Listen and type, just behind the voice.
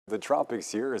The tropics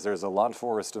here, as there's a lot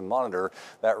for us to monitor.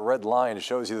 That red line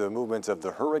shows you the movements of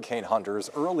the hurricane hunters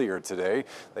earlier today.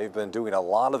 They've been doing a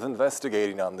lot of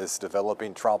investigating on this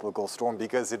developing tropical storm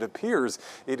because it appears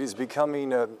it is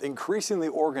becoming increasingly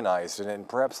organized and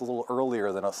perhaps a little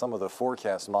earlier than some of the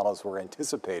forecast models were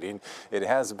anticipating. It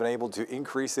has been able to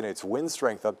increase in its wind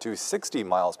strength up to 60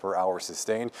 miles per hour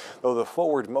sustained, though the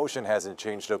forward motion hasn't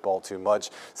changed up all too much,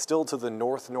 still to the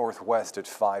north-northwest at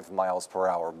 5 miles per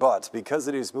hour. But because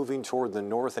it is moving toward the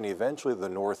north and eventually the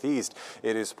northeast,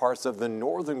 it is parts of the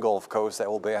northern Gulf Coast that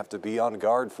will have to be on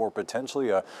guard for potentially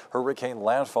a hurricane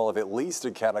landfall of at least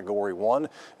a Category 1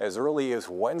 as early as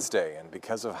Wednesday. And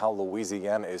because of how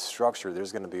Louisiana is structured,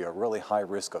 there's going to be a really high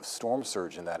risk of storm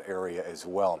surge in that area as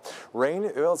well.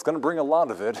 Rain, well, it's going to bring a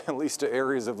lot of it, at least to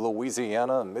areas of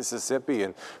Louisiana, Mississippi,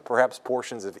 and perhaps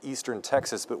portions of eastern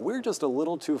Texas. But we're just a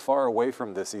little too far away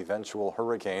from this eventual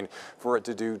hurricane for it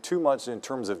to do too much in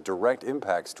terms of direct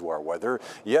impacts to our weather.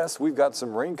 Yes, we've got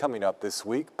some rain coming up this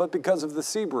week, but because of the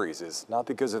sea breezes, not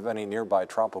because of any nearby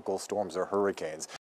tropical storms or hurricanes.